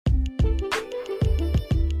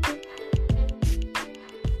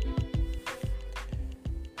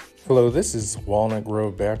Hello, this is Walnut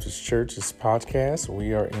Grove Baptist Church's podcast.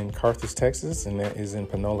 We are in Carthage, Texas, and that is in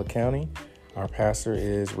Panola County. Our pastor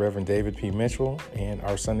is Reverend David P. Mitchell, and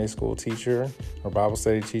our Sunday school teacher, our Bible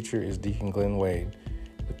study teacher, is Deacon Glenn Wade.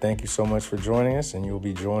 Thank you so much for joining us, and you'll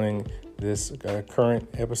be joining this current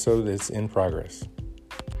episode that's in progress.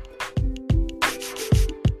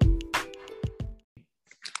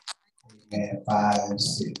 And 5 and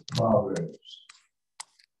 6, Proverbs.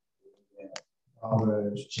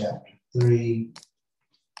 Proverbs chapter 3,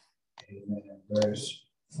 amen, verse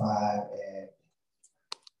 5 and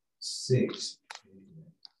 6.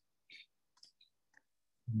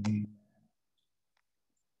 Amen.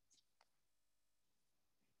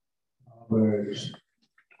 Proverbs,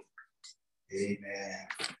 amen.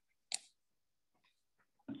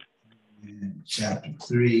 Amen. Chapter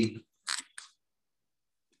 3,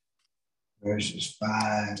 verses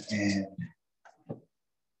 5 and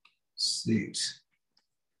 6.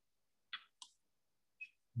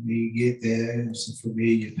 When you get there, it's a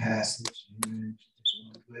familiar passage. Amen. Just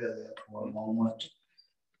want to dwell there for a moment.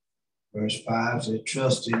 Verse 5 says,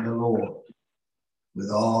 "Trust in the Lord with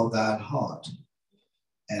all thine heart,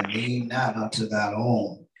 and lean not unto thine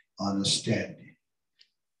own understanding."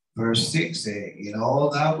 Verse 6 says, "In all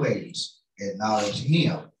thy ways acknowledge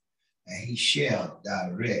him, and he shall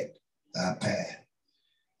direct thy path."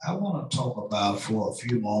 I want to talk about for a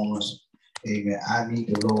few moments, amen, I need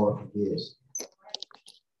the Lord for this.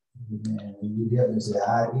 Amen. When you hear me say,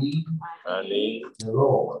 I need the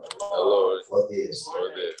Lord for this.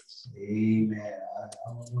 Amen.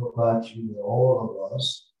 I don't know about you, but all of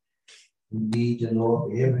us, we need the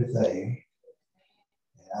Lord for everything.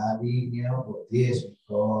 And I need him for this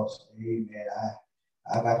because, amen,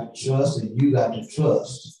 I got to trust and you got to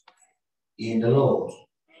trust in the Lord.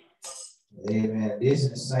 Amen. This is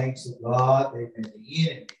the saints of God. Amen. The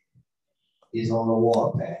enemy is on the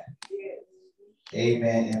warpath.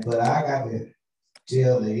 Amen. But I got to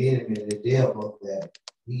tell the enemy, the devil, that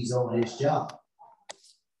he's on his job.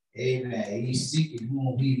 Amen. He's seeking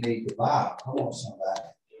whom he may devour. Come on, somebody.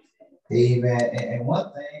 Amen. And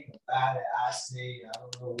one thing about it, I say, I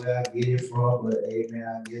don't know where I get it from, but amen,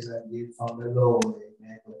 I guess I get it from the Lord.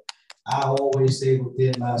 Amen. But I always say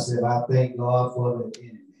within myself, I thank God for the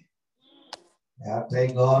enemy. I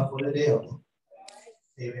thank God for the devil.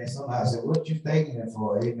 Amen. Somebody said, "What you thanking him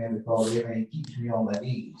for?" Amen. Because, amen, he keeps me on my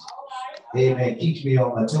knees. Amen. Keeps me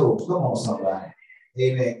on my toes. Come on, somebody.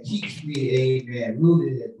 Amen. Keeps me, amen,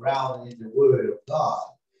 rooted and grounded in the word of God.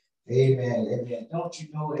 Amen. Amen. Don't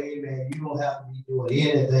you know, amen, you don't have to be doing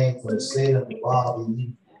anything for the Satan to bother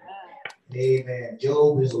you. Amen.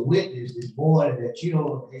 Job is a witness this morning that you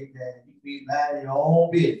don't, amen, you be minding your own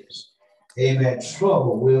business. Amen.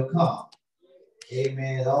 Trouble will come.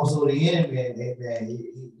 Amen. Also, the enemy, amen,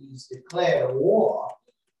 he's declared war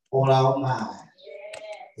on our minds.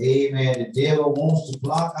 Amen. The devil wants to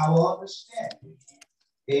block our understanding.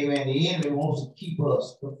 Amen. The enemy wants to keep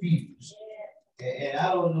us confused. And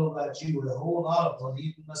I don't know about you, but a whole lot of us,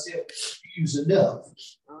 even myself, confused enough.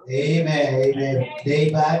 Amen. Amen. Day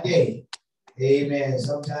by day. Amen.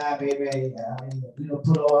 Sometimes, amen, I mean, we don't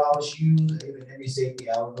put on our shoes. Amen. Let me say,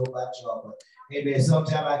 I don't know about y'all, but amen,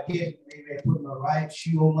 sometimes I catch, amen, put my right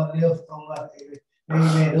shoe on my left, on my,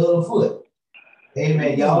 amen, the other foot.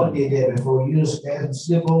 Amen. Y'all did that before. You just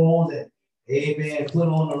slip on and, amen, put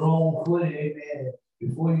on the wrong foot. Amen.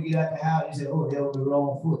 Before you get out the house, you say, "Oh, that was the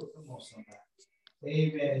wrong foot." Come on, somebody.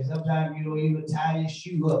 Amen. Sometimes you don't even tie your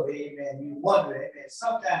shoe up. Amen. You wonder. Amen.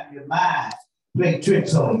 Sometimes your mind play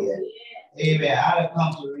tricks on you. Amen. I have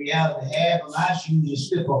come to the reality. Half of my shoes is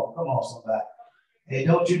slip on. Come on, somebody. Hey,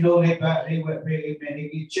 don't you know they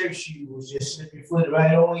get church shoes, just slip your foot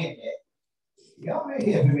right on in there. Y'all may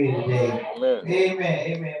hear from me today. Amen. Amen.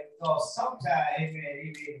 Amen. Because sometimes,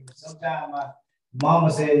 amen, sometimes my mama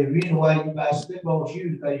said the reason why you buy slip on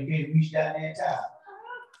shoes because you can't reach down there and tie.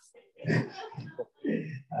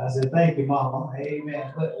 I said, "Thank you, Mama."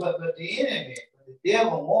 Amen. But the enemy, the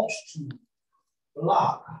devil wants to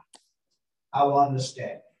block our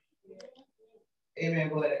understanding. Amen.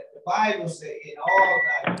 But the Bible says, "In all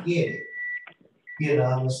that get an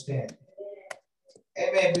understanding."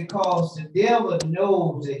 Amen. Because the devil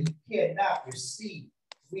knows that he cannot receive.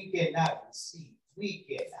 We cannot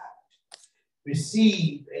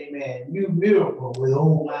receive, amen, new miracle with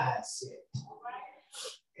old mindset.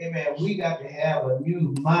 Amen. We got to have a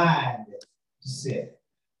new mindset.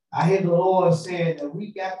 I hear the Lord saying that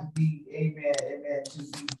we got to be, amen,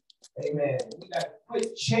 amen. We got to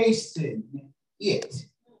quit chasing it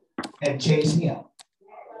and chase him.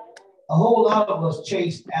 A whole lot of us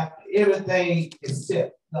chase after everything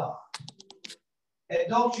except God. And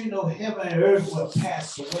don't you know heaven and earth will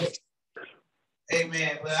pass away?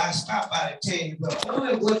 Amen. But I stopped by to tell you, but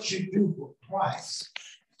only what you do for Christ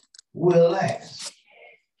will last.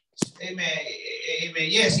 Amen. Amen.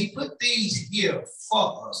 Yes, he put these here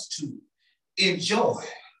for us to enjoy.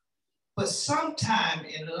 But sometime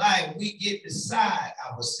in life, we get beside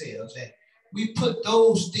ourselves and we put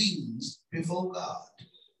those things before God.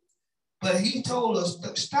 But he told us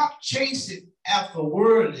to stop chasing after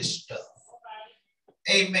worldly stuff.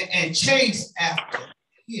 Amen. And chase after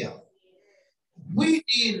him. We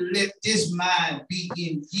need to let this mind be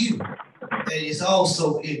in you that is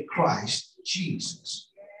also in Christ Jesus.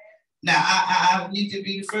 Now, I need to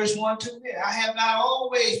be the first one to admit, I have not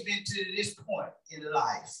always been to this point in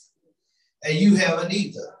life, and you haven't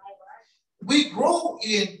either. We grow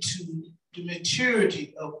into the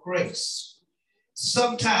maturity of grace.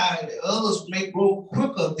 Sometimes others may grow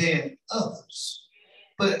quicker than others.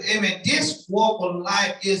 But, amen, this walk of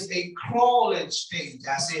life is a crawling stage.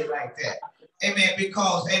 I say it like that. Amen,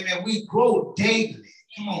 because, amen, we grow daily.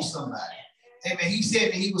 Come on, somebody. Amen, he said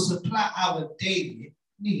that he will supply our daily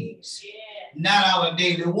needs, not our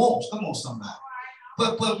daily wants. Come on, somebody.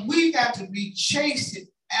 But we got to be chasing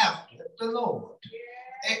after the Lord.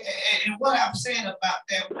 And what I'm saying about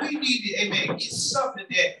that, we need to, amen, get something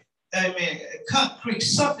that, amen, concrete,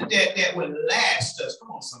 something that will last us.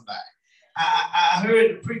 Come on, somebody. I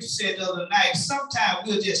heard the preacher say the other night, sometimes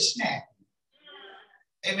we'll just snack.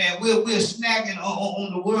 Amen. We're snacking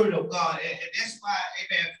on the word of God. And that's why,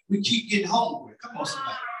 amen, we keep getting hungry. Come on,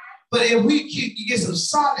 somebody. But if we get some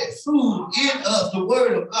solid food in us, the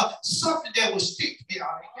word of God, something that will stick.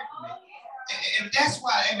 And that's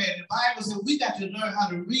why, amen, the Bible says we got to learn how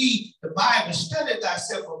to read the Bible, study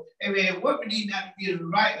thyself. Amen. What we need not to be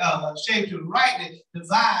ashamed to rightly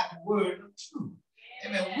divide the word of truth.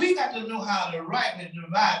 Amen. We got to know how to rightly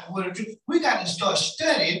divide the word of truth. We got to start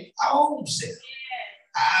studying our own self.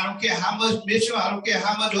 I don't care how much Mitchell, I don't care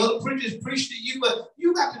how much other preachers preach to you, but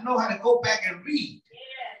you got to know how to go back and read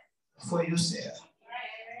for yourself.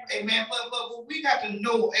 Amen. But we got to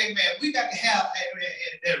know, amen, we got to have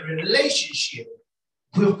a relationship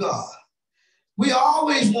with God. We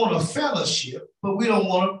always want a fellowship, but we don't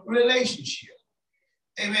want a relationship.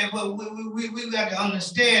 Amen. But we got to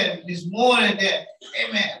understand this morning that,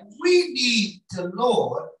 amen, we need the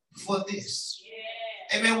Lord for this.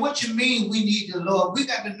 Amen. What you mean we need the Lord? We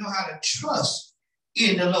got to know how to trust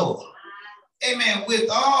in the Lord. Amen. With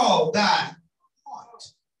all thy heart.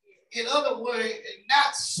 In other words,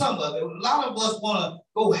 not some of it. A lot of us want to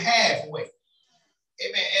go halfway.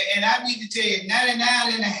 Amen. And I need to tell you,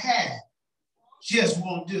 99.5 just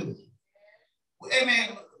won't do. Amen.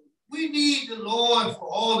 We need the Lord for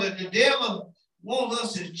all that. The devil wants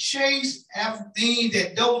us to chase after things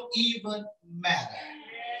that don't even matter.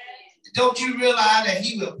 Don't you realize that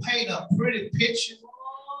he will paint a pretty picture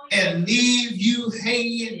and leave you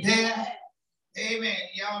hanging there? Amen.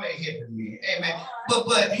 Y'all ain't helping me. Amen.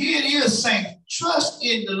 But here it is saying, trust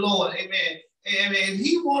in the Lord. Amen. Amen.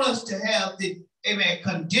 He wants us to have the, amen,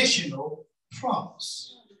 conditional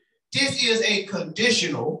promise. This is a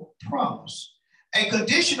conditional promise. A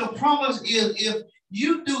conditional promise is if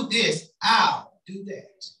you do this, I'll do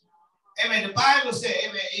that. Amen. The Bible said,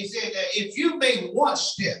 amen, it said that if you make one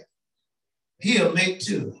step, he'll make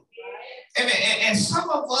two. Amen. And some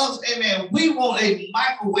of us, amen, we want a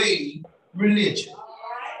microwave religion.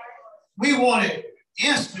 We want it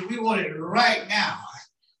instant. We want it right now.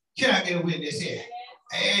 Can I get a witness here?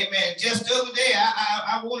 Amen. Just the other day,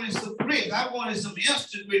 I wanted some grits. I wanted some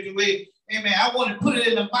instant microwave. Amen. I wanted to put it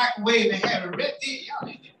in the microwave and have it right there. Y'all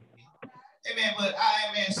didn't get me. Amen. But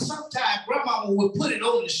amen, sometimes grandmama would put it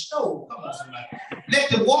on the stove. Come on, somebody. Let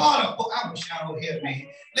the water boil. I wish y'all would help me.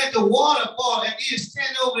 Let the water boil and then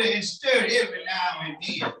stand over there and stir it every now and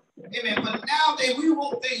then. Amen. But nowadays we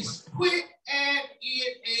want things quick and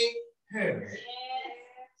in a hurry.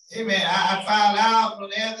 Amen. I found out from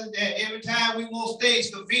the others that every time we want things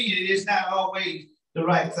convenient, it's not always the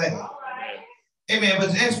right thing. Amen.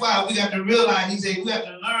 But that's why we got to realize, he said, we have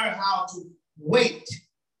to learn how to wait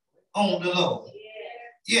on the Lord.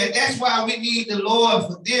 Yeah, that's why we need the Lord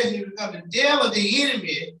for this, because the devil, the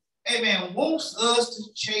enemy, amen, wants us to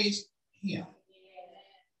chase him.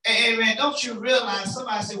 Amen. Don't you realize,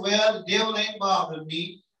 somebody say, well, the devil ain't bothering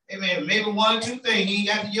me. Amen. Maybe one or two things, he ain't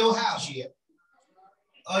got to your house yet.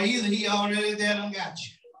 Or either he already there done got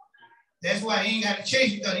you. That's why he ain't got to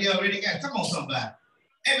chase you, because he already got you. Come on, somebody.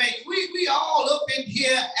 Amen. We all up in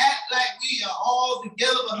here act like we are all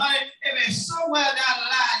together, but honey, amen, somewhere down the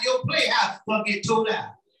line, your playhouse gonna get tore down.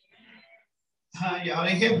 Y'all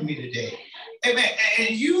ain't helping me today. Amen. And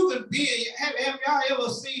you could be, have y'all ever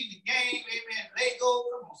seen the game, amen, Lego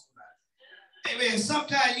amen,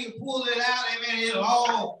 sometimes you pull it out, amen, it'll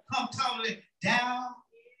all come tumbling down.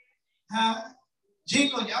 Huh?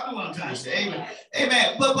 Jingle, y'all know what I'm trying to say, amen.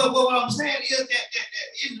 Amen. But what I'm saying is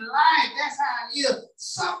that in life, that's how it is.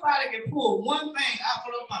 Somebody can pull one thing out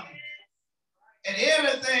of the money, and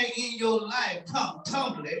everything in your life come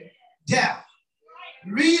tumbling down.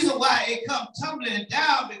 The reason why it comes tumbling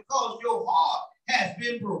down because your heart has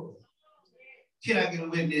been broken. Can I get a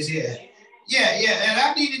witness here? Yeah, and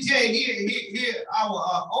I need to tell you here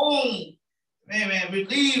our own, amen,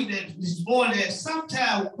 believe that this morning that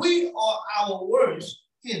sometimes we are our worst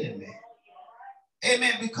enemy.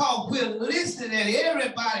 Amen, because we're listening at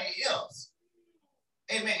everybody else.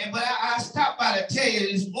 Amen, but I stopped by to tell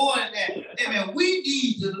you this morning that, amen, we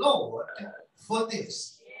need the Lord for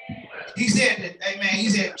this. He said that, amen, he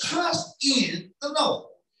said, trust in the Lord.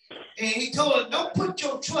 And he told us, don't put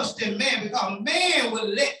your trust in man because man will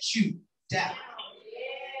let you down.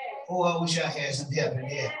 Oh, I wish I had some help in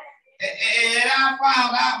there. And I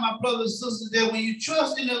found out, my brothers and sisters, that when you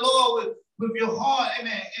trust in the Lord with your heart,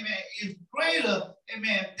 amen, it's greater,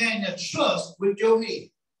 amen, than the trust with your head.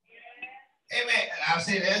 Amen. And I'll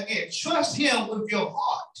say that again. Trust him with your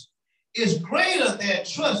heart is greater than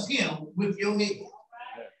trust him with your head.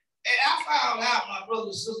 And I found out, my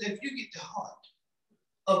brothers and sisters, if you get the heart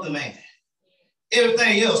of the man,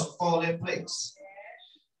 everything else will fall in place.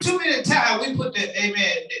 Too many times we put the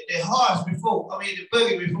horse before, the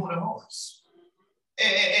buggy before the horse.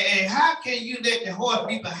 And how can you let the horse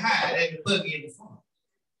be behind and the buggy in the front?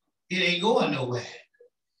 It ain't going nowhere.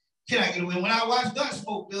 Can I get away? When I watched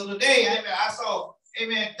Gunsmoke the other day, I saw,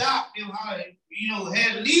 Doc,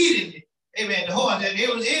 had leading, the horse, and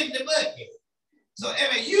it was in the buggy. So,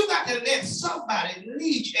 you got to let somebody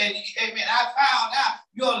lead you. And, I found out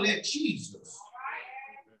you ought to let Jesus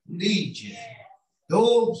lead you.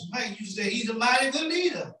 Those man, you say he's a mighty good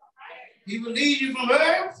leader. He will lead you from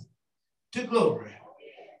earth to glory.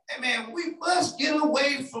 Amen. We must get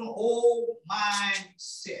away from old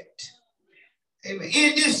mindset. Amen.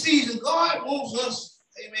 In this season, God wants us,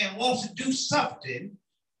 wants to do something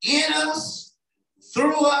in us,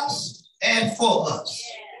 through us, and for us.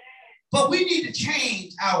 But we need to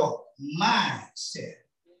change our mindset.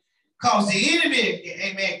 Because the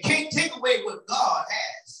enemy, can't take away what God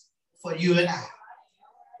has for you and I.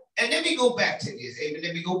 And let me go back to this. Amen.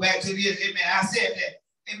 Let me go back to this. Amen. I said that,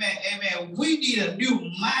 we need a new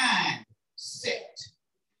mindset.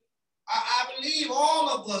 I believe all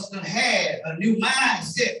of us done had a new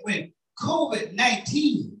mindset when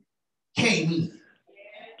COVID-19 came in.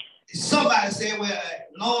 Somebody said, well,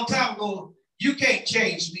 a long time ago, you can't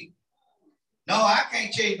change me. No, I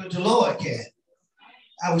can't change, but the Lord can.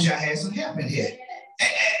 I wish I had some help in here.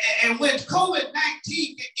 And when COVID-19,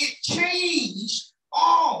 it changed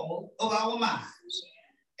all of our minds.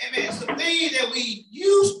 Amen. Some things that we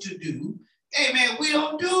used to do, we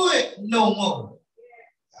don't do it no more.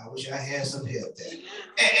 I wish I had some help there.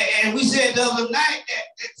 And we said the other night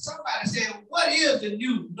that somebody said, what is the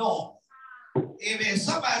new normal? Amen.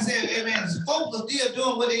 Somebody said, folks are still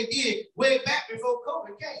doing what they did way back before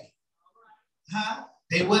COVID came. Huh?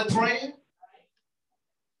 They weren't praying.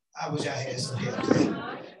 I wish I had some help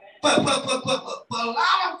there. But a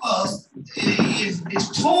lot of us is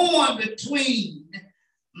torn between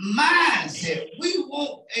mindset. We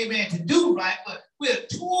want, to do right, but we're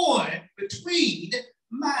torn between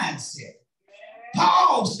mindset.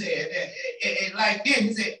 Paul said that, like this,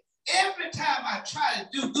 he said, every time I try to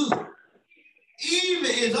do good, evil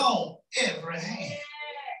is on every hand.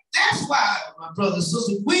 That's why, my brothers and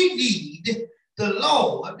sisters, we need the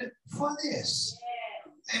Lord for this.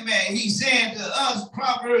 Amen. He's saying to us,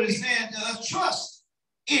 Proverbs is saying to us, trust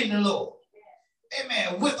in the Lord.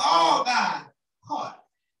 Amen. With all thy heart.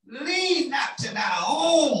 Lean not to thy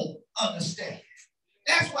own understanding.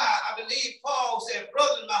 That's why I believe Paul said,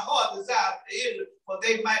 brothers, my heart desires to Israel, for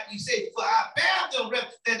they might be saved. For I bear them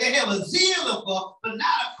that they have a zeal of God, but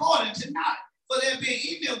not according to knowledge. For there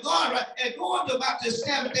be evil of God, right, and going about to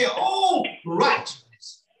establish their own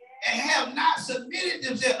righteousness. And have not submitted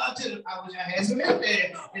themselves unto the, I wish I had some help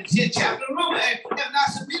there in 10th chapter of Romans, and have not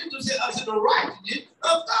submitted themselves unto the righteousness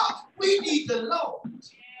of God. We need the Lord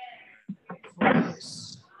for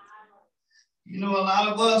this. A lot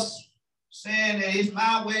of us saying that it's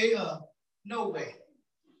my way or no way.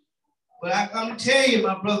 But I come to tell you,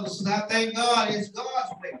 my brothers, I thank God it's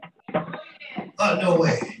God's way or no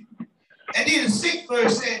way. And then the 6th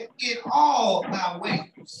verse said, in all thy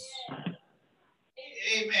ways.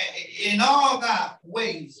 Amen. In all thy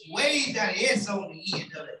ways got an S on the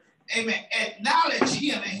end of it. Amen. Acknowledge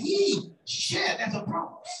him and he shall. That's a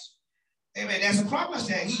promise. Amen. That's a promise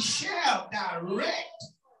that he shall direct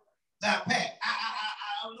Now, Pat,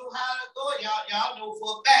 I don't know how to go. Y'all know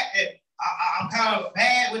for a fact that I'm kind of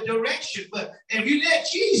bad with direction, but if you let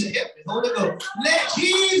Jesus help me, Holy Ghost, let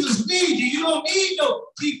Jesus lead you. You don't need no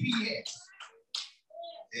GPS.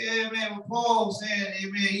 Amen. Paul said,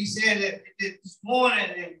 amen, he said that this morning,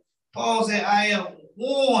 and Paul said, I am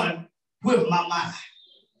warned with my mind.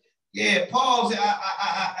 Yeah, Paul said,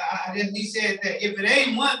 he said that if it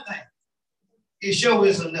ain't one thing, it sure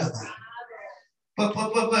is another. But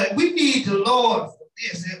we need the Lord for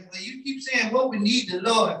this. And you keep saying what we need the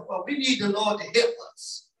Lord for. We need the Lord to help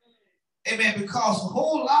us. Amen. Because a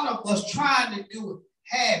whole lot of us trying to do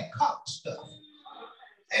half-cocked stuff.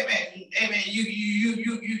 Amen. Amen.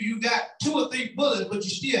 You got 2 or 3 bullets, but you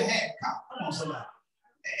still half-cocked. Come on, somebody.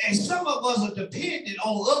 And some of us are dependent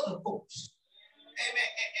on other folks. Amen.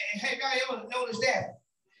 And have y'all ever noticed that?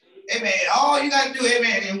 Amen. All you got to do,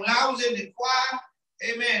 amen. And when I was in the choir,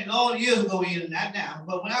 amen, long years ago, even not now,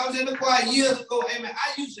 but when I was in the choir years ago, amen,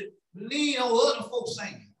 I used to lean on other folks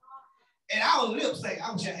singing. And I was lip singing.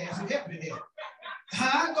 I wish I had some help in there.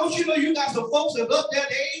 Huh? Don't you know you got some folks that up there,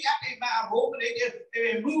 they ain't got their mouth open,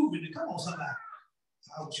 they're moving. Come on, somebody.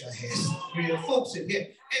 I wish I had some real folks in here.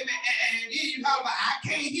 Amen. And then you talk about, I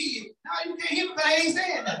can't hear you. No, you can't hear me because I ain't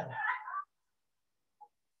saying nothing.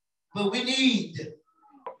 But we need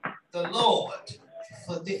the Lord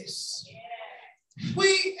for this.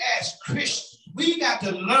 We as Christians, we got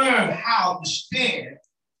to learn how to stand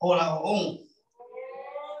on our own.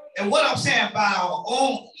 And what I'm saying by our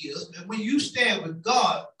own is that when you stand with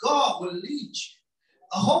God, God will lead you.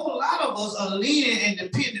 A whole lot of us are leaning and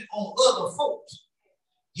dependent on other folks.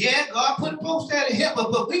 Yeah, God put folks there to help us,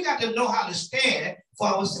 but we got to know how to stand for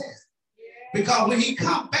ourselves. Because when he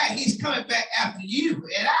comes back, he's coming back after you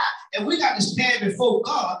and I. And we got to stand before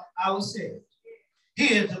God ourselves.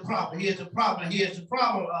 Here's the problem. Here's the problem. Here's the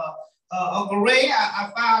problem. Uncle Ray,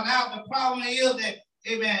 I found out the problem is that,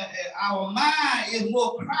 amen, our mind is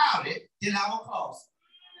more crowded than our closet.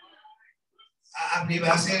 I believe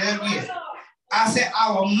I said that again. I said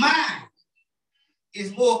our mind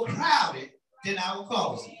is more crowded than our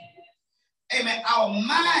closet. Amen. Our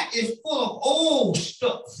mind is full of old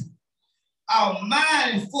stuff. Our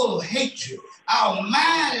mind is full of hatred. Our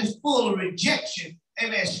mind is full of rejection.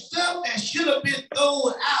 Amen. Stuff that should have been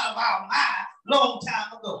thrown out of our mind long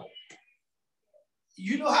time ago.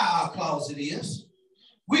 You know how our closet is.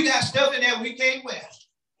 We got stuff in there we can't wear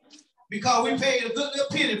because we paid a good little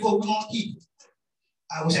penny for we're going to keep it.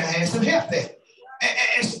 I wish I had some help there.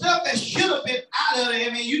 And stuff that should have been out of there,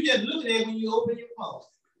 I mean, you just look at it when you open your mouth.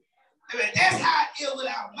 I mean, that's how it is with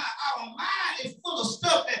our mind. Our mind is full of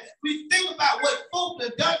stuff that we think about what folks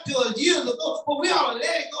have done to us years ago, but we ought to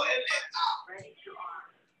let it go and let go.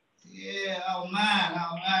 Yeah, our mind,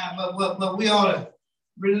 but we ought to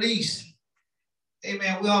release.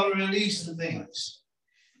 Amen. We ought to release some things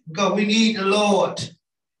because we need the Lord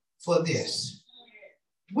for this.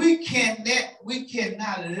 We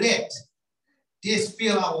cannot let this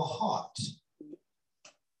fill our heart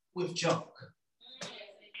with junk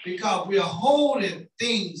because we are holding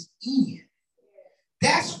things in.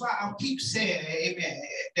 That's why I keep saying, amen,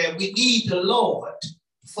 that we need the Lord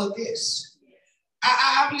for this.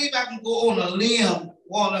 I believe I can go on a limb,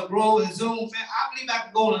 Walnut Grove and Zoom. I believe I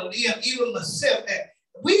can go on a limb, even myself, that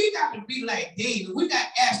we got to be like David. We got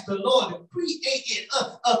to ask the Lord to create in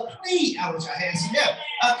us a clean, I wish I had some help,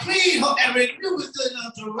 a clean heart and renew within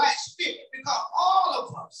us the right spirit. Because all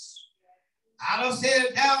of us, I done said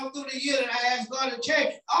it down through the year that I asked God to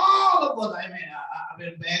change. All of us, I mean, I've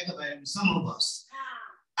been back up, I mean, some of us.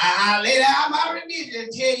 I laid out my religion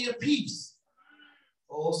and tell you peace.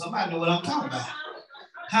 Oh, somebody know what I'm talking about.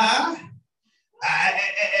 Huh?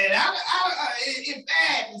 It's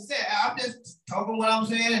bad to say. I'm just talking what I'm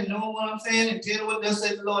saying and knowing what I'm saying and telling what thus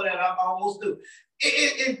said the Lord that I'm almost do.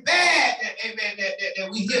 It's bad that, amen,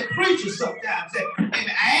 that we hear preachers sometimes say,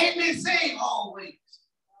 amen, I ain't been saying always.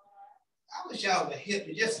 I wish y'all would help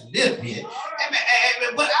me just a little bit.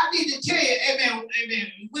 Amen, but I need to tell you, amen,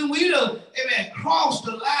 when we don't, amen, cross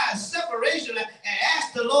the line, separation line, and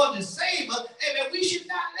ask the Lord to save us, amen, we should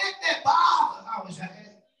not let that bother. I wish I had.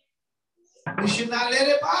 We should not let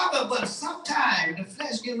it bother, but sometimes the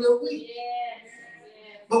flesh gets a little weak.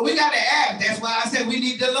 But we got to act. That's why I said we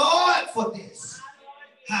need the Lord for this.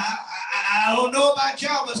 I don't know about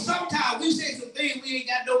y'all, but sometimes we say some things we ain't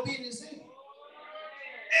got no business saying.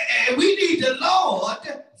 And we need the Lord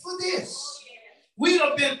for this. We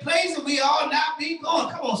have been places we all not be going.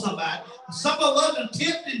 Come on, somebody. Some of us have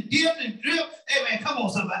tipped and dipped and dripped. Amen. Come on,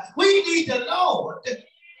 somebody. We need the Lord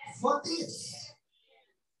for this.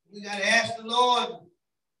 We got to ask the Lord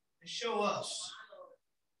to show us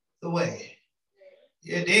the way.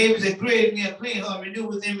 Yeah, David said, create me a clean heart, renew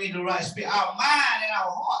within me the right spirit. Our mind and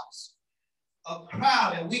our hearts are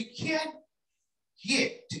crowded. We can't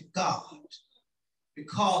get to God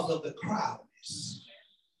because of the crowdedness.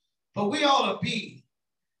 But we ought to be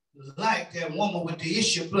like that woman with the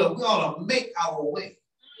issue of blood. We ought to make our way.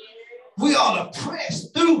 We ought to press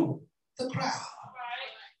through the crowd.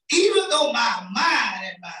 Even though my mind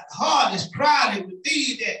and my heart is crowded with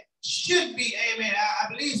things that should be, amen. I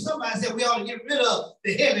believe somebody said we ought to get rid of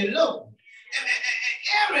the heavy load. And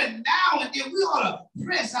every now and then we ought to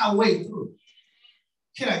press our way through.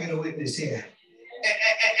 Can I get a witness here?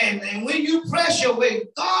 And when you press your way,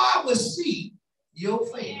 God will see your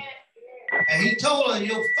faith. And he told her,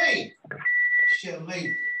 your faith shall make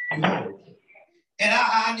you whole. And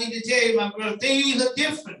I need to tell you, my brother, things are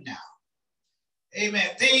different now. Amen.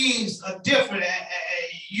 Things are different.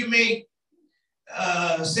 You may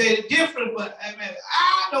say it different, but amen,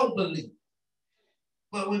 I don't believe.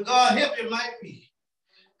 But with God help, it might be.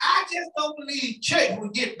 I just don't believe church will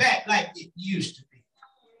get back like it used to be.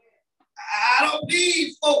 I don't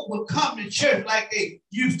believe folk will come to church like they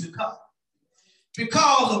used to come.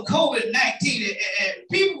 Because of COVID-19,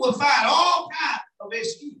 people will find all kinds of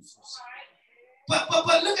excuses. But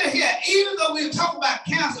look at here, even though we're talking about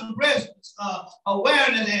cancer and breast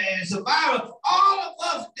awareness and survival, all of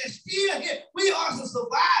us that's still here, we are some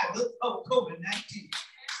survivors of COVID-19.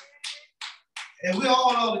 And we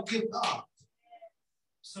all ought to give God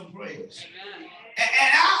some praise. And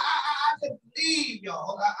I just believe,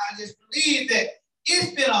 y'all, I just believe that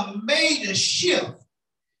it's been a major shift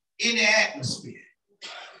in the atmosphere.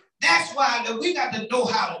 That's why that we got to know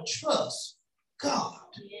how to trust God.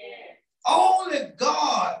 Only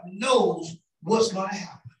God knows what's going to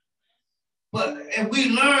happen. And we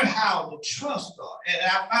learn how to trust God. And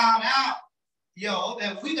I found out, y'all,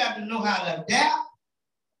 that we got to know how to adapt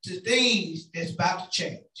to things that's about to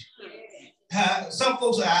change. Some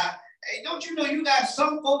folks are, hey, don't you know you got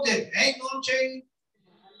some folks that ain't going to change?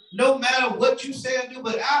 No matter what you say or do,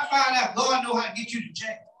 but I find out God knows how to get you to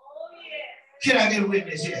change. Can I get a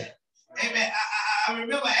witness here? Amen. I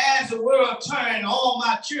remember as the world turned, all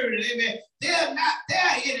my children, amen, they're not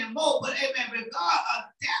there anymore, but amen, but God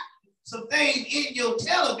adapted some things in your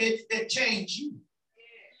television that changed you.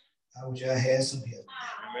 I wish I had some help.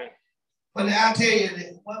 Amen. But I'll tell you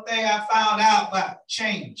that one thing I found out about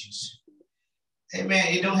changes.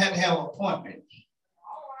 Amen. You don't have to have an appointment.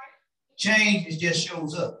 Change just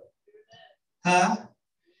shows up.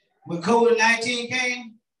 When COVID-19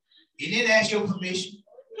 came, it didn't ask your permission.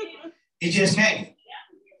 It just came.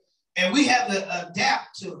 And we have to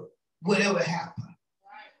adapt to whatever happened.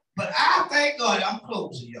 But I thank God, I'm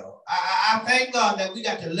closing, y'all. I thank God that we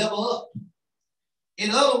got to level up.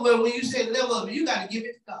 In other words, when you say level up, you got to give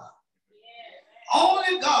it to God.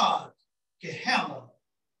 Only God can handle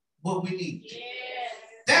what we need.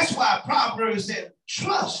 That's why Proverbs said,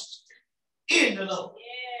 trust in the Lord.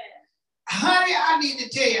 Honey, I need to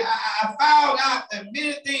tell you, I found out that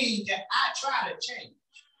many things that I try to change,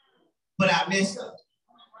 but I mess up.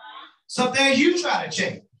 Some things you try to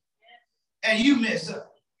change, and you mess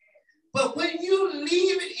up. But when you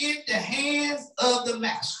leave it in the hands of the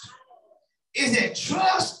master, it said,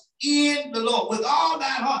 trust in the Lord with all thine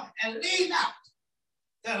heart, and lean not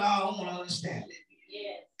that I don't understand it.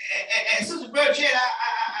 Yeah. And Sister Burchett,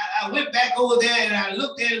 I went back over there and I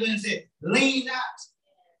looked at it and said, lean not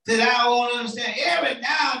that I won't understand. Every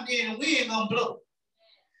now and then the wind gonna blow.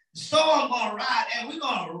 The storm gonna ride, and we're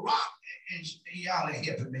gonna rock. And y'all ain't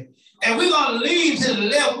helping me. And we're gonna lean to the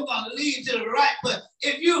left, we're gonna lean to the right. But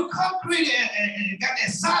if you're concrete and got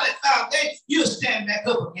that solid foundation, you'll stand back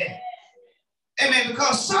up again. Amen.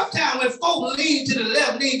 Because sometimes when folks lean to the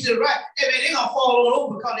left, lean to the right, amen, they're gonna fall all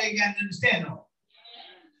over because they ain't got nothing to stand on.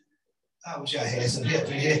 I wish I had some help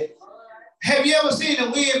in here. Have you ever seen the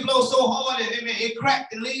wind blow so hard that it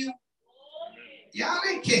cracked the limb? Y'all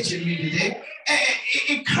ain't catching me today.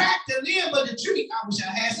 It cracked the limb, but the tree, I wish I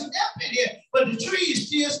had some help in here, but the tree is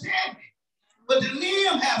still standing. But the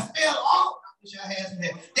limb has fell off. I wish I had some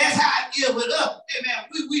help. That's how I deal with us.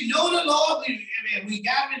 Amen. We know the Lord. We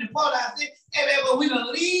got him in the part I think. Amen. But we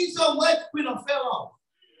done lean so much, we done fell off.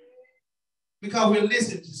 Because we're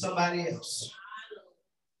listening to somebody else.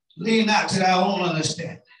 Lean not to our own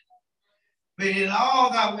understanding. But in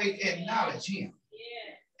all thy way, acknowledge him.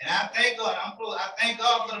 And I thank God, I thank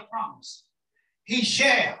God for the promise. He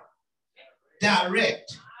shall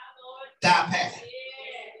direct thy path.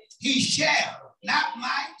 He shall, not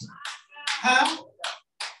might.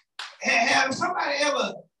 Have somebody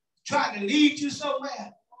ever tried to lead you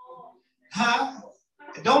somewhere?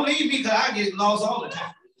 Don't leave me because I get lost all the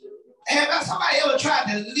time. Have somebody ever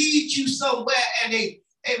tried to lead you somewhere and they,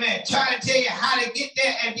 amen, try to tell you how to get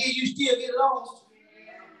there and then you still get lost?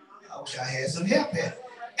 I wish I had some help there.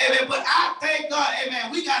 Amen. But I thank God,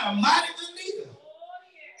 amen, we got a mighty good leader.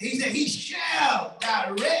 He said he shall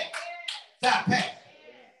direct thy path.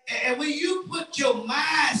 And when you put your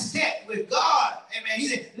mindset with God, amen, he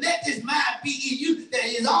said, let this mind be in you that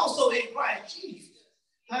is also in Christ Jesus.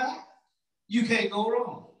 Huh? You can't go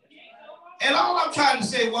wrong. And all I'm trying to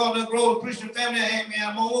say, Walnut Grove Christian family, amen,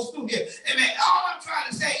 I'm almost through here. Amen, all I'm trying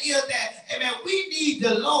to say is that, amen, we need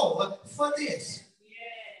the Lord for this.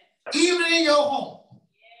 Even in your home,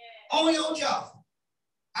 on your job.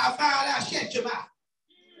 I found out, shut your mouth.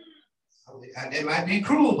 That might be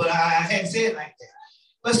cruel, but I hadn't said it like that.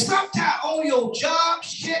 But sometimes on your job,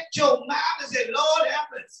 shut your mouth and say, Lord,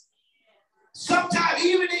 help us. Sometimes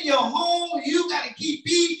even in your home, you got to keep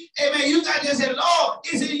beat. Amen. You got to say, Lord,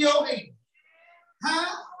 it's in your hand.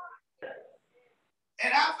 Huh?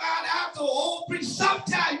 And I found out the old priest,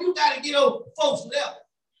 sometimes you got to get on folks' level.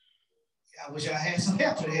 I wish I had some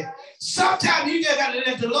help for that. Sometimes you just got to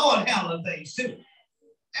let the Lord handle things too.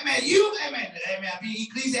 Amen. Amen.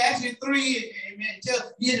 Ecclesiastes 3, amen.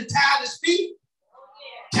 Tell you the time to speak,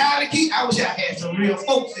 time to keep. I wish I had some real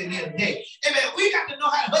folks in here today. Amen. We got to know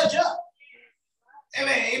how to hush up.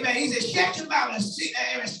 Amen. Amen. He said, shut your mouth and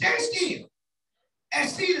stand still and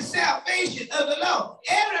see the salvation of the Lord.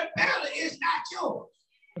 Every battle is not yours.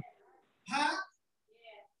 Huh?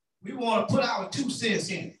 We want to put our 2 cents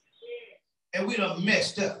in it. And we done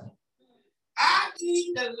messed up. I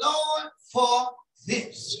need the Lord for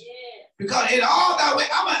this. Because in all that way,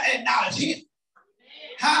 I'm going to acknowledge him.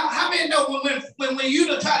 How many know when you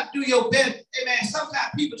don't try to do your best, amen, sometimes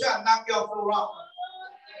people try to knock you off the rock.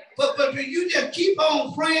 But when you just keep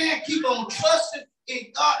on praying, keep on trusting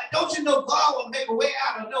in God, don't you know God will make a way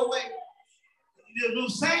out of no way? You know what I'm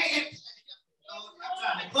saying?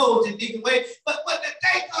 I'm trying to close it different way. But the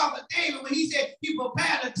thank God for David when he said he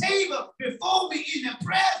prepared a table before me in the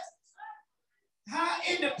presence.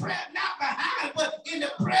 In the presence, not behind, but in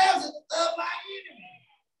the presence of my enemy.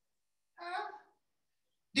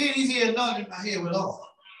 Then he said, anointed my head with oil.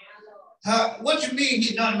 What you mean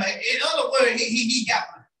he anointed my head? In other words, he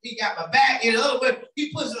got my back. In other words,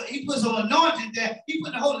 he puts some anointing there. He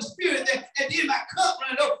put the Holy Spirit there. And then my cup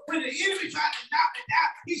ran over. When the enemy tried to knock me down,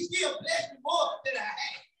 he still blessed me more than I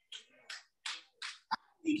had. I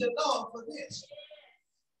need the Lord for this.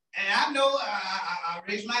 And I know I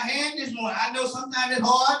raised my hand this morning. I know sometimes it's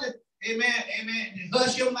hard to, amen, to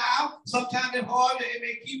hush your mouth. Sometimes it's hard to,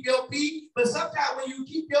 amen, keep your peace. But sometimes when you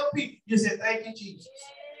keep your peace, you say, thank you, Jesus.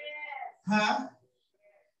 Huh?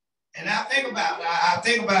 And I think about Michael. I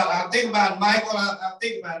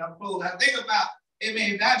think about I'm close. I think about,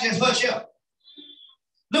 amen, not just hush up.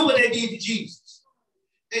 Look what they did to Jesus.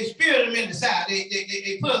 They speared him in the side.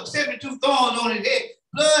 They put 72 thorns on his head.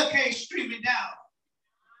 Blood came streaming down.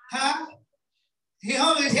 Huh? He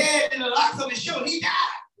hung his head in the locks of his shoulder. He died.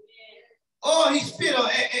 Oh, he spit on,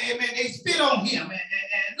 amen. They spit on him. And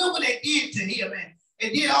look what they did to him.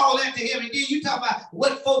 And did all that to him. And then you talk about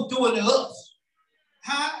what folks doing to us.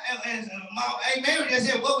 Huh? And Mary just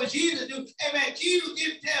said, what would Jesus do? Amen. Jesus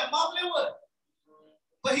didn't tell Mama what.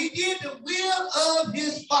 But he did the will of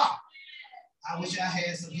his Father. I wish I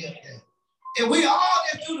had some help there. And we all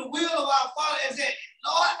just do the will of our Father and say,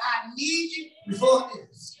 Lord, I need you before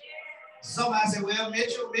this. Somebody said, well,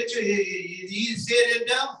 Mitchell, it's easy said and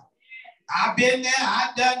done. I've been there.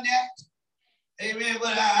 I've done that. Amen.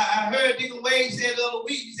 But I heard Deacon Wade say the other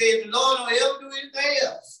week, he said, if the Lord don't ever do anything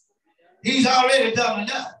else, he's already done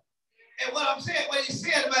enough. And what I'm saying, what he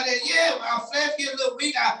said about that, yeah, our flesh gets a little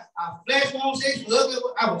weak. Our flesh won't say some ugly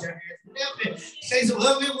words. I was trying to say some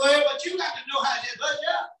ugly words, but you got to know how to just hush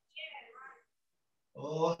up.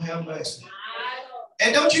 Oh, have mercy.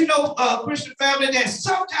 And don't you know, Christian family, that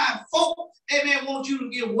sometimes folk, amen, want you to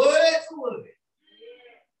get word for word.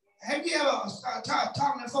 Have you ever started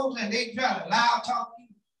talking to folks and they try to loud talk to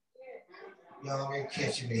you? Y'all ain't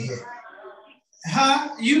catching me here.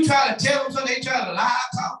 Huh? You try to tell them so they try to loud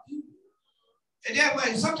talk to you. And that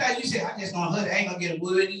way, sometimes you say, I just gonna hush, I ain't gonna get a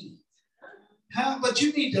word in. Huh? But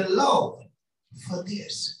you need the Lord for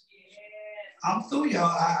this. I'm through,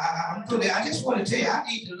 y'all. I'm through there. I just want to tell you, I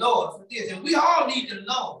need the Lord for this. And we all need the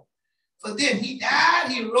Lord for this. He died,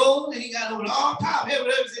 he rose, and he got over all power.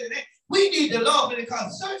 We need the Lord for this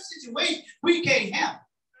because certain situations we can't handle.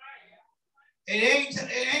 It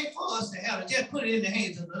ain't for us to handle. Just put it in the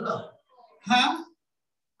hands of the Lord. Huh?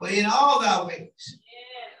 But in all our ways,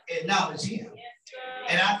 acknowledge him.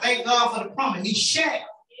 And I thank God for the promise. He shall.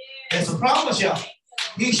 That's a promise, y'all.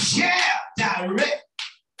 He shall direct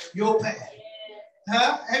your path.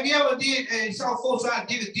 Huh? Have you ever saw folks try to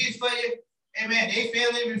dig a ditch for you? Amen. They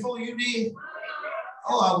fell in before you did.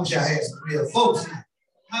 Oh, I wish I had some real folks.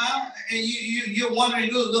 Huh? And you're wondering,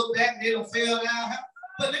 you look back, they don't fail down. Huh?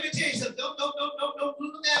 But let me tell you something. Don't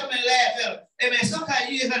look at them and laugh at them. Amen. Sometimes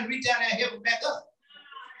you just have to reach out and help them back up.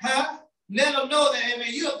 Huh? Let them know that, amen,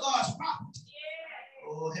 you're God's prophet.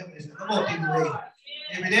 Oh, heaven is, come on, people.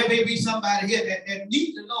 Amen. There may be somebody here that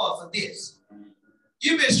needs the Lord for this.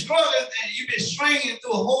 You've been struggling and you've been straining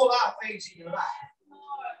through a whole lot of things in your life.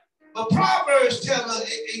 But Proverbs tell us,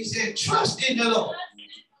 he said, trust in the Lord.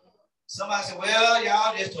 Somebody said, well,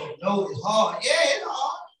 y'all just don't know. It's hard. Yeah, it's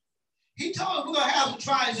hard. He told us we're going to have some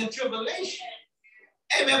trials and tribulation.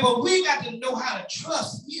 Amen. But we got to know how to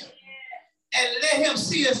trust him and let him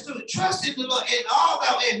see us through. Trust in the Lord and all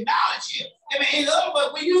that we acknowledge him. Amen. In other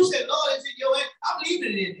words, when you say, Lord, it's in your hand, I'm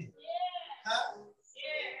leaving it in there. Huh?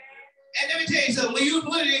 And let me tell you something. When you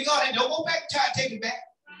put it in God, and don't go back and try to take it back.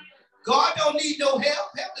 God don't need no help.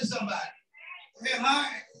 Help to somebody. Huh?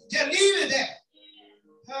 Just leave it there.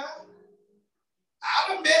 Huh?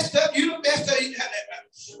 I done messed up. You done messed up.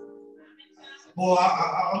 Boy,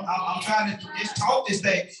 I'm trying to just talk this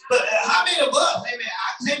thing. But how many of us, amen,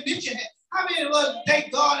 I say, bitch your head. How many of us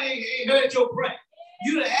thank God ain't heard your prayer?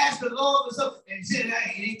 You done asked the Lord for something and said,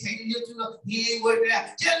 he ain't taking you too long. He ain't working it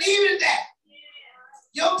out. Just leave it there.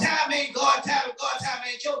 Your time ain't God's time, and God's time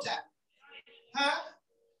ain't your time. Huh?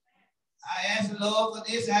 I asked the Lord for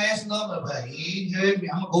this, I asked the Lord, but he ain't heard me.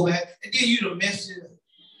 I'm going to go back. And then you done messed it up.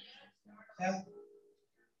 Huh?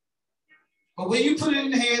 But when you put it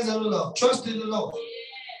in the hands of the Lord, trust in the Lord.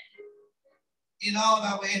 In all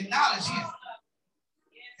thy way, acknowledge him.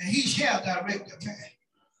 And he shall direct the path.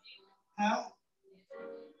 Huh?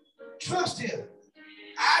 Trust him.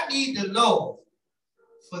 I need the Lord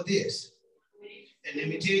for this. And let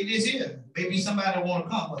me tell you this here. Maybe somebody want to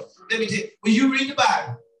come, but let me tell you, when you read the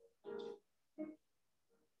Bible,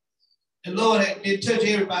 the Lord didn't touch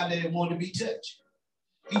everybody that wanted to be touched.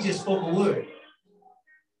 He just spoke a word.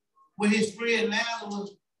 When his friend Lazarus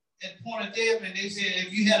was at the point of death, and they said,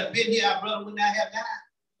 if you had been here, our brother would not have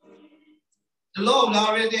died. The Lord was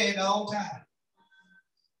already there the whole time.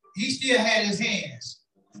 He still had his hands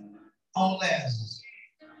on Lazarus.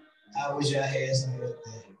 I wish I had some of that.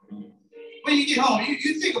 When you get home,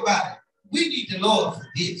 you think about it. We need the Lord for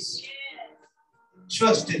this.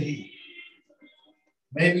 Trust in him.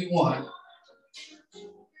 Maybe one.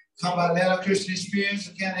 Come by Atlanta Christian Experience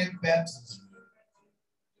and County Baptist.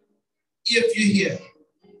 If you're here,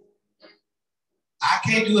 I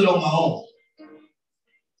can't do it on my own.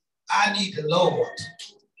 I need the Lord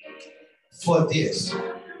for this.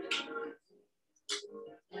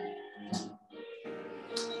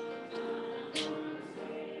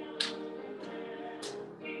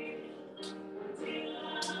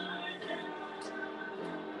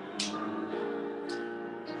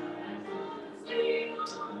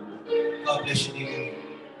 God bless you, nigga.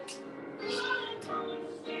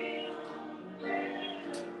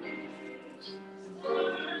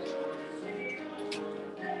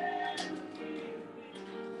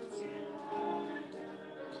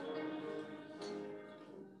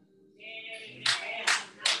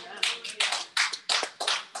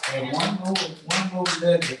 And one more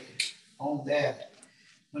nugget on that.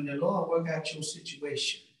 When the Lord work out your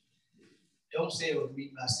situation, don't say it was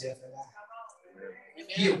me, myself, and I.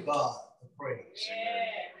 Give God the praise.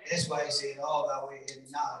 That's why he said, all thy way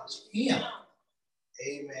acknowledge him.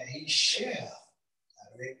 Amen. He shall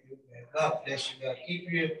direct you back. God bless you. God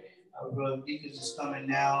keep you. Our brother Deacons is coming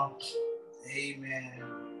now. Amen.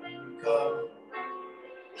 We come.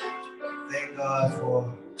 Thank God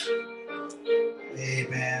for,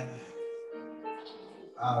 amen,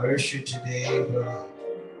 our usher today, Brother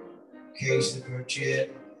Casey Burchett.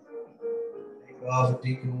 Thank God for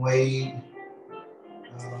Deacon Wade,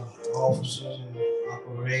 officers, and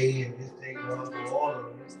Uncle Ray, and just thank God for all of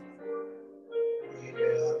them.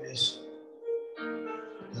 I'm just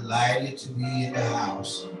delighted to be in the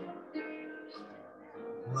house.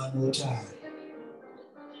 One more time.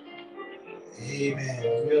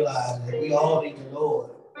 Amen. Realize that we all need the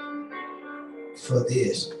Lord for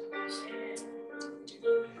this.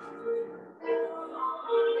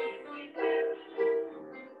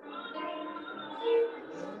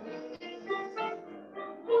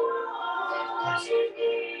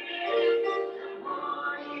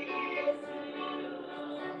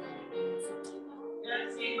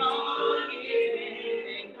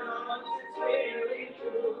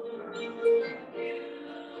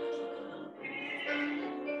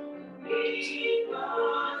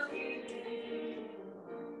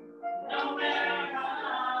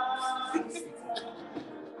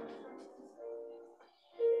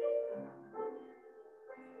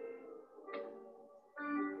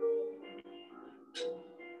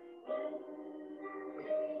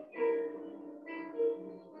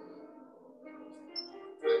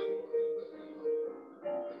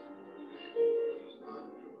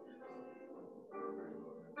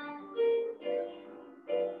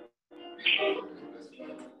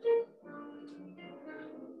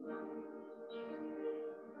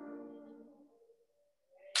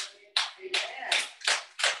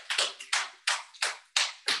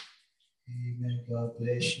 Amen. God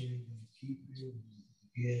bless you. Keep you.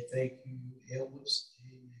 Again, thank you, Edwards.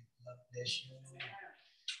 Amen. God bless you.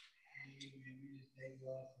 Amen. We just thank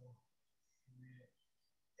God for Amen.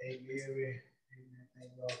 Hey, Mary. Amen.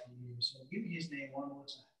 Thank God for you. So give me his name one more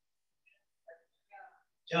time.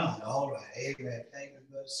 John. All right. Amen. Thank you,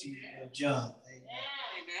 brother. See you, John. Amen.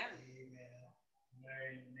 Amen.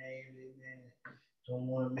 Mary name. Amen. Don't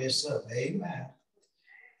want to mess up. Amen.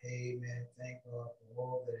 Amen. Thank God for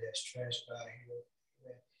all that has transpired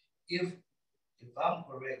here. Amen. If I'm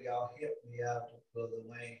correct, y'all help me out, Brother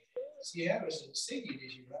Wayne. See, Harrison singing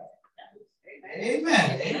this, you right?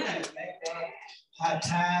 Amen. Amen. Thank God. How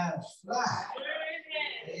time fly.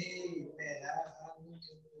 Amen. I look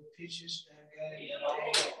at the pictures and I got it all.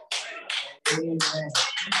 Amen.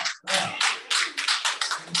 Wow.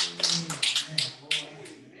 Amen. Boy,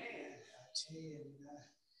 I tell you,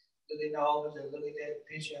 looking over and looking at that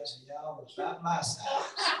picture, I said, y'all was not my size.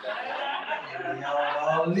 Y'all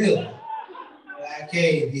all little. I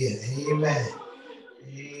came here. Amen.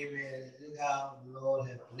 Amen. Look how the Lord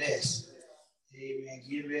has blessed. Amen.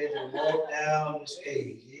 Get ready to walk down the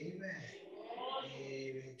stage. Amen.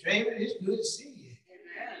 Amen. Draven, it's good to see you.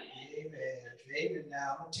 Amen. Draven,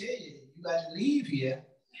 now I'm going to tell you, you got to leave here.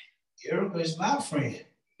 Erica is my friend.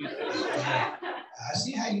 I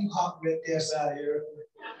see how you hop right there side, Erica.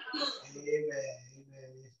 Amen.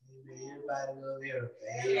 Amen. Everybody love Erica.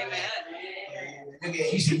 Amen. Amen. Look at it.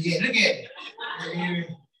 He said, yeah, look at it.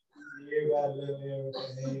 Amen. Everybody love Erica.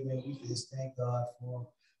 Amen. We just thank God for.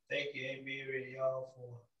 Thank you, Amen, y'all,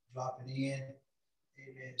 for dropping in.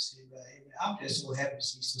 Amen. Amen. I'm just so happy to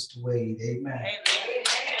see Sister Wade. Amen.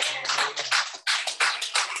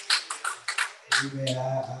 Amen.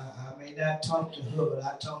 I may not talk to her, but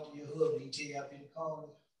I talk to your husband. He tell you I've been calling.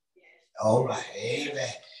 All right. Amen.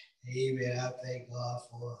 Amen. I thank God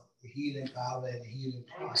for the healing power and the healing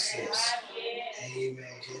process. Amen.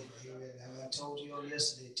 Amen. As I told you on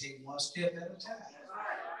yesterday, take one step at a time.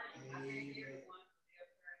 Amen.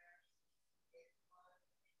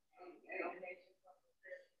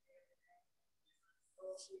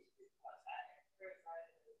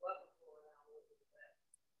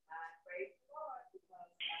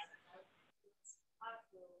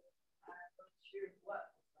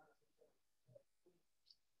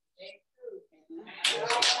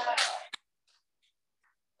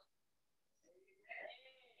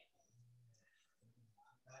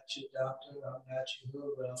 Your doctor, I'm not your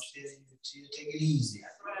hood, but I'm telling you to take it easy.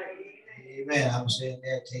 Amen. I'm saying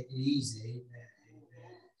that, take it easy. Amen.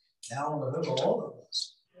 Amen. Now remember all of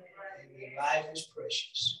us. Amen. Life is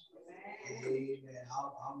precious. Amen.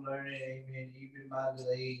 I'm learning, amen, even my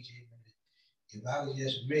little age, amen. If I could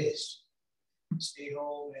just rest, stay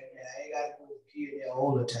home, amen, I ain't got to go here there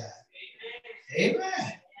all the time. Amen.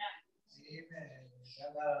 Amen.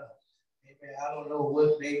 Amen. I don't know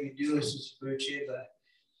what made me do this, Sister Birchie, but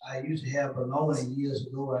I used to have bologna years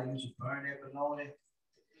ago. I used to burn that bologna.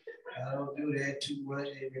 I don't do that too much.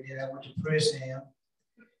 Amen. Then I went to press ham.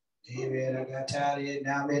 Amen. I got tired of it.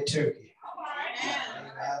 Now I'm at turkey.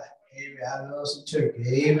 Amen. I love some turkey.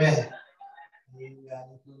 Amen. Amen. I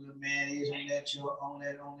put a little mayonnaise on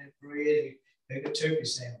that bread. Make a turkey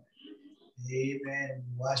sandwich. Amen.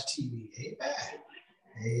 Watch TV. Amen.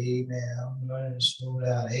 Amen. I'm learning to slow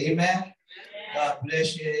down. Amen. God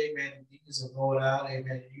bless you. Amen. Deacons are going out.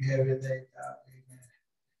 Amen. You have everything.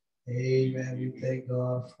 Amen. Amen. We thank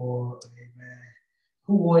God for. Amen.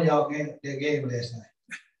 Who won y'all their game last night?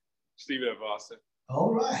 Stephen at Boston.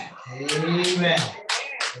 All right. Amen.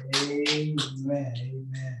 Amen.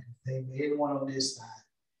 Amen. Everyone on this side.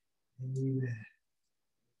 Amen.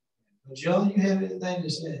 But John, you have anything to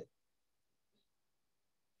say?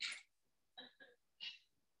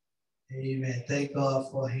 Amen. Thank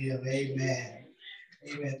God for him. Amen.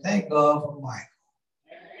 Amen. Thank God for Michael.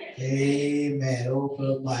 Amen.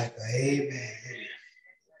 Open up Michael. Amen.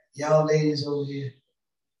 Y'all ladies over here.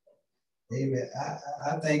 Amen.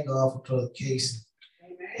 I thank God for Brother Casey.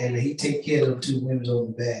 Amen. He take care of them two women on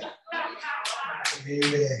the back.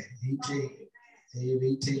 Amen. He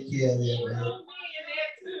take care of them, man.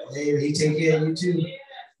 Amen. He take care of you too.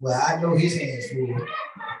 Well, I know his hands full.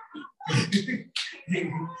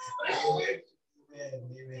 Amen.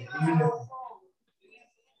 Amen.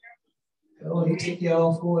 Oh, he take you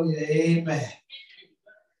all for you. Amen.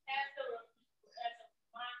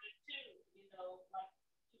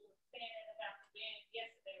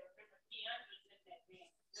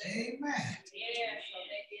 Amen. Yeah, so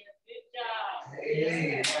they did a good job.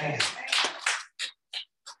 Amen.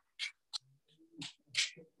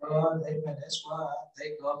 God, amen. That's why I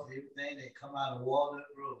thank God for everything that come out of Walnut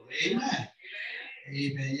Road. Amen.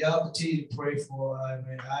 Amen. Y'all continue to pray for.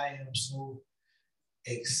 Amen. I am so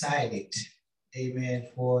excited, amen,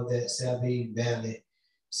 for that Salvation Valley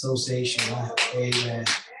Association. Amen.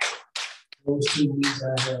 Those 2 weeks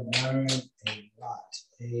I have learned a lot.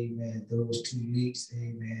 Amen. Those 2 weeks,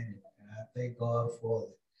 amen. And I thank God for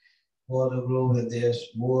the growth, and there's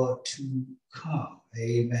more to come.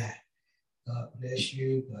 Amen. God bless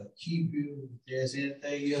you. God keep you. If there's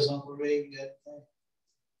anything else, Uncle Ray, you got anything?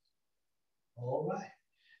 All right.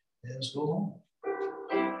 Let's go home.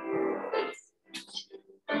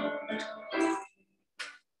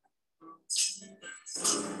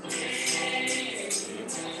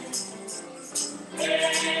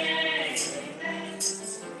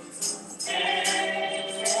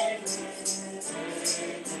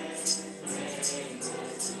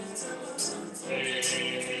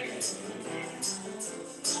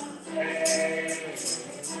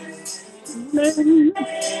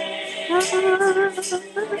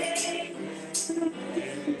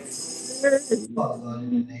 Father God, in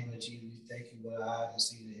the name of Jesus, we thank you for the eyes to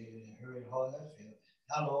see, the ear and heard, heart I feel.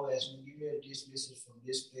 Now, Lord, as we get ready to dismiss us from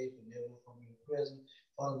this place, but never from your presence,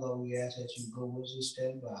 Father God, we ask that you go with us,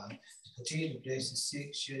 stand by, continue to bless the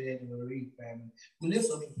sick, shut in the bereaved family. We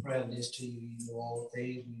lift up the prayer list to you, you know all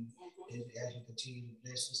things. We ask you continue to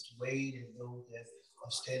bless us to Wade and those that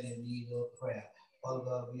are standing in need of prayer. Father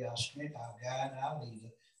God, be our strength, our guide, and our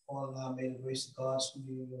leader. Father God, may the grace of God, sweet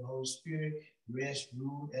the Holy Spirit, rest,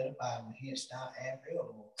 rule, and abide with hence now and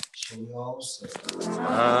forevermore. Shall we all say?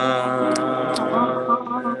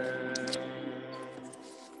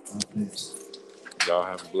 God bless. Y'all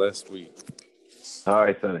have a blessed week. All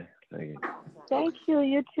right, Sonny. Thank you. Thank you.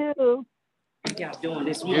 You too. How y'all doing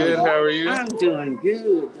this week? Good, how are you? I'm doing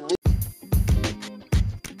good.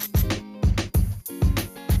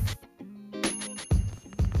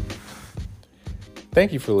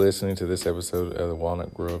 Thank you for listening to this episode of the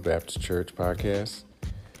Walnut Grove Baptist Church podcast.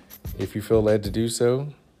 If you feel led to do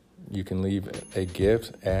so, you can leave a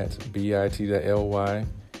gift at bit.ly/Walnut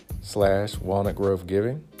Grove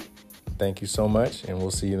Giving. Thank you so much, and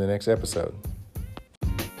we'll see you in the next episode.